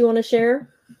anything else you want to share?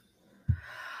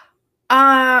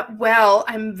 Well,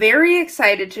 I'm very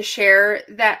excited to share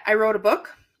that I wrote a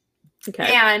book.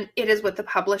 Okay. And it is with the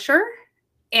publisher.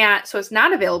 And so it's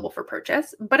not available for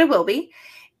purchase, but it will be.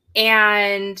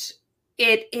 And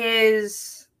it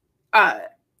is,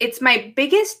 it's my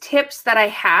biggest tips that I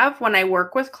have when I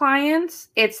work with clients.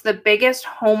 It's the biggest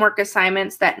homework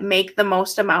assignments that make the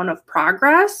most amount of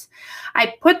progress.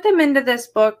 I put them into this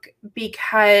book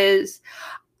because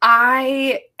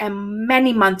I am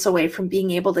many months away from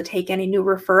being able to take any new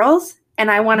referrals,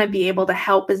 and I want to be able to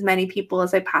help as many people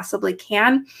as I possibly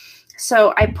can.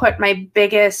 So I put my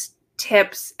biggest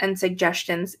tips and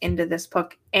suggestions into this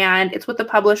book, and it's with the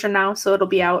publisher now, so it'll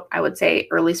be out, I would say,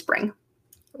 early spring.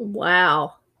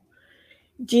 Wow.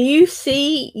 Do you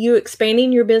see you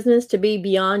expanding your business to be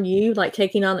beyond you, like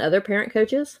taking on other parent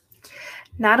coaches?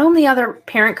 Not only other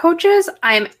parent coaches,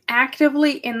 I'm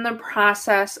actively in the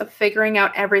process of figuring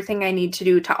out everything I need to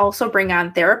do to also bring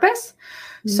on therapists.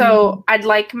 So I'd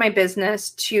like my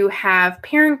business to have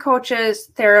parent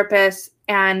coaches, therapists,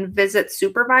 and visit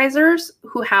supervisors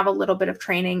who have a little bit of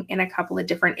training in a couple of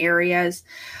different areas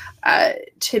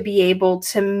to be able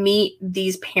to meet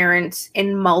these parents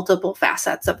in multiple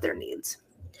facets of their needs.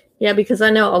 Yeah, because I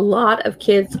know a lot of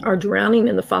kids are drowning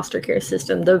in the foster care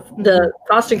system. The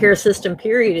foster care system,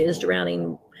 period, is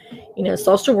drowning.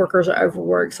 Social workers are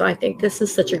overworked. So I think this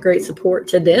is such a great support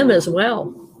to them as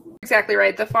well. Exactly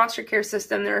right. The foster care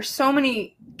system, there are so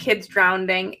many kids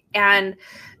drowning. And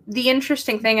the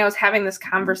interesting thing, I was having this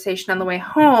conversation on the way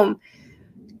home.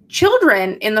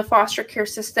 Children in the foster care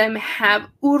system have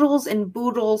oodles and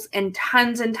boodles and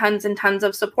tons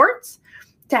of supports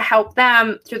to help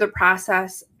them through the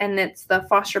process. And it's the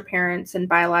foster parents and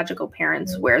biological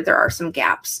parents where there are some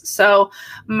gaps. So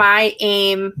my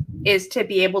aim is to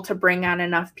be able to bring on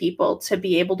enough people to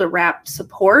be able to wrap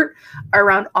support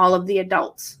around all of the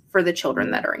adults for the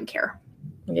children that are in care.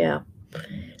 Yeah.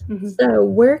 So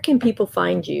where can people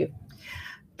find you?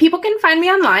 People can find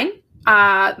me online.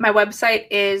 My website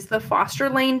is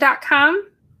thefosterlane.com.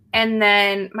 And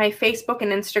then my Facebook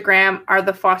and Instagram are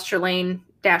the Foster Lane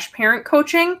parent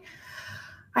coaching.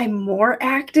 I'm more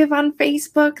active on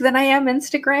Facebook than I am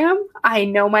Instagram. I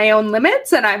know my own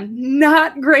limits and I'm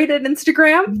not great at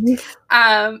Instagram.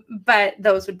 But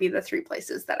those would be the three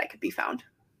places that I could be found.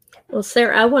 Well,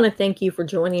 Sarah, I want to thank you for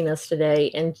joining us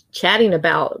today and chatting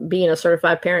about being a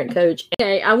certified parent coach.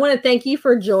 Okay, I want to thank you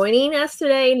for joining us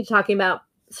today and talking about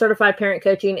certified parent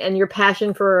coaching and your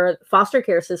passion for foster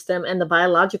care system and the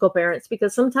biological parents,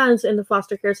 because sometimes in the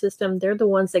foster care system, they're the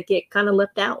ones that get kind of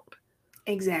left out.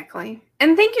 Exactly.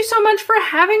 And thank you so much for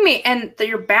having me. And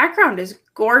your background is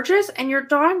gorgeous and your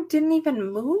dog didn't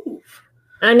even move.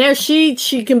 I know she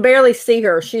can barely see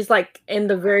her. She's like in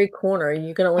the very corner.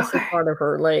 You can only see part of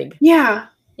her leg. Yeah.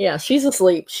 Yeah, she's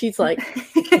asleep. She's like,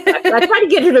 I tried to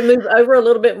get her to move over a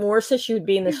little bit more so she would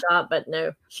be in the shop, but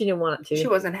no, she didn't want it to. She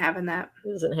wasn't having that. She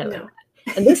wasn't having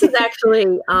that. And this is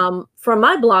actually from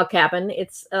my blog cabin.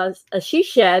 It's a she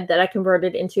shed that I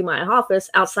converted into my office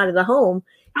outside of the home.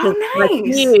 Oh, nice. Like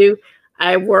you,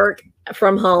 I work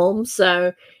from home,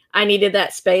 so I needed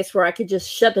that space where I could just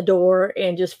shut the door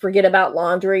and just forget about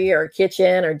laundry or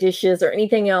kitchen or dishes or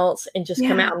anything else and just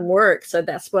come out and work. So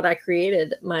that's what I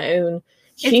created, my own.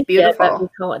 It's beautiful. We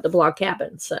call it the blog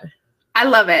cabin. So I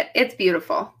love it. It's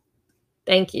beautiful.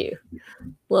 Thank you.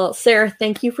 Well, Sarah,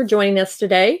 thank you for joining us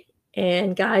today.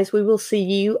 And guys, we will see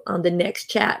you on the next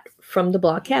chat from the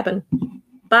blog cabin.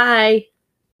 Bye.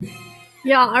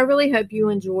 Yeah, I really hope you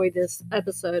enjoyed this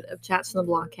episode of Chats from the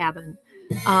Blog Cabin.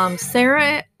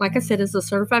 Sarah, like I said, is a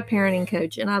certified parenting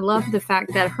coach, and I love the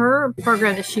fact that her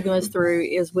program that she goes through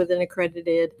is with an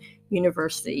accredited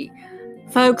university.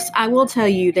 Folks, I will tell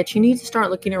you that you need to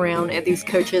start looking around at these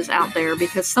coaches out there,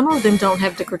 because some of them don't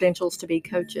have the credentials to be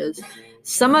coaches.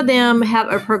 Some of them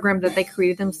have a program that they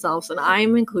created themselves, and I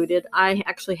am included. I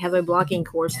actually have a blogging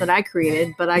course that I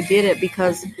created, but I did it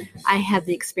because I had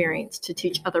the experience to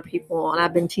teach other people, and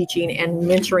I've been teaching and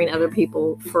mentoring other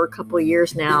people for a couple of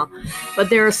years now. But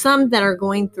there are some that are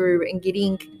going through and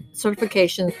getting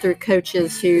certifications through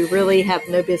coaches who really have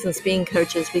no business being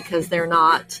coaches because they're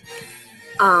not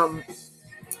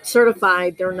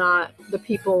certified, they're not the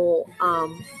people,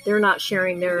 they're not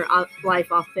sharing their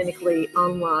life authentically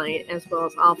online as well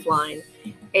as offline.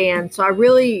 And so I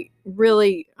really,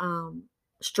 really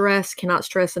cannot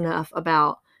stress enough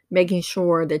about making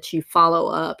sure that you follow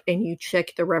up and you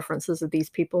check the references of these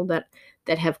people that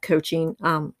have coaching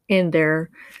in their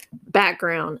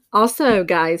background. Also,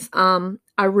 guys,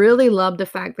 I really love the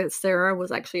fact that Sarah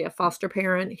was actually a foster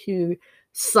parent who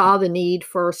saw the need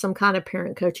for some kind of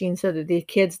parent coaching so that the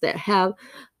kids that have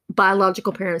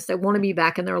biological parents that want to be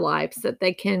back in their lives, that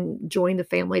they can join the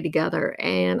family together.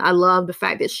 And I love the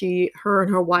fact that her and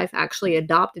her wife actually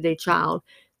adopted a child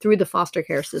through the foster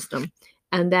care system.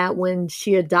 And that when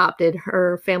she adopted,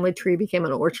 her family tree became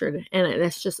an orchard. And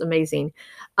that's just amazing.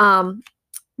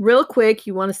 Real quick,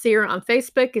 you want to see her on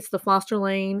Facebook. It's the Foster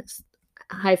Lane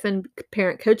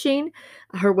Parent Coaching.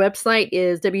 Her website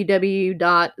is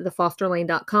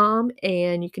www.thefosterlane.com,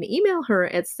 and you can email her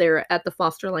at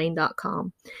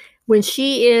sarah@thefosterlane.com. When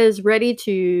she is ready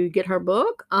to get her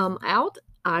book out,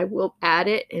 I will add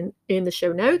it in the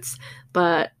show notes.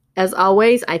 But as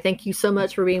always, I thank you so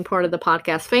much for being part of the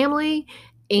podcast family.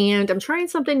 And I'm trying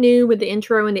something new with the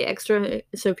intro and the extra.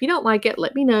 So if you don't like it,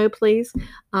 let me know, please.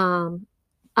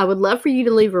 I would love for you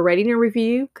to leave a rating and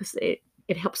review because it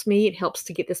helps me. It helps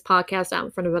to get this podcast out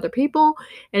in front of other people.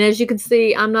 And as you can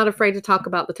see, I'm not afraid to talk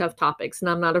about the tough topics. And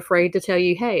I'm not afraid to tell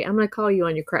you, hey, I'm going to call you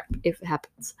on your crap if it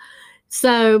happens.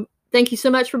 So thank you so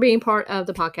much for being part of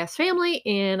the podcast family.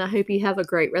 And I hope you have a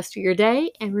great rest of your day.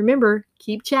 And remember,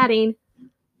 keep chatting.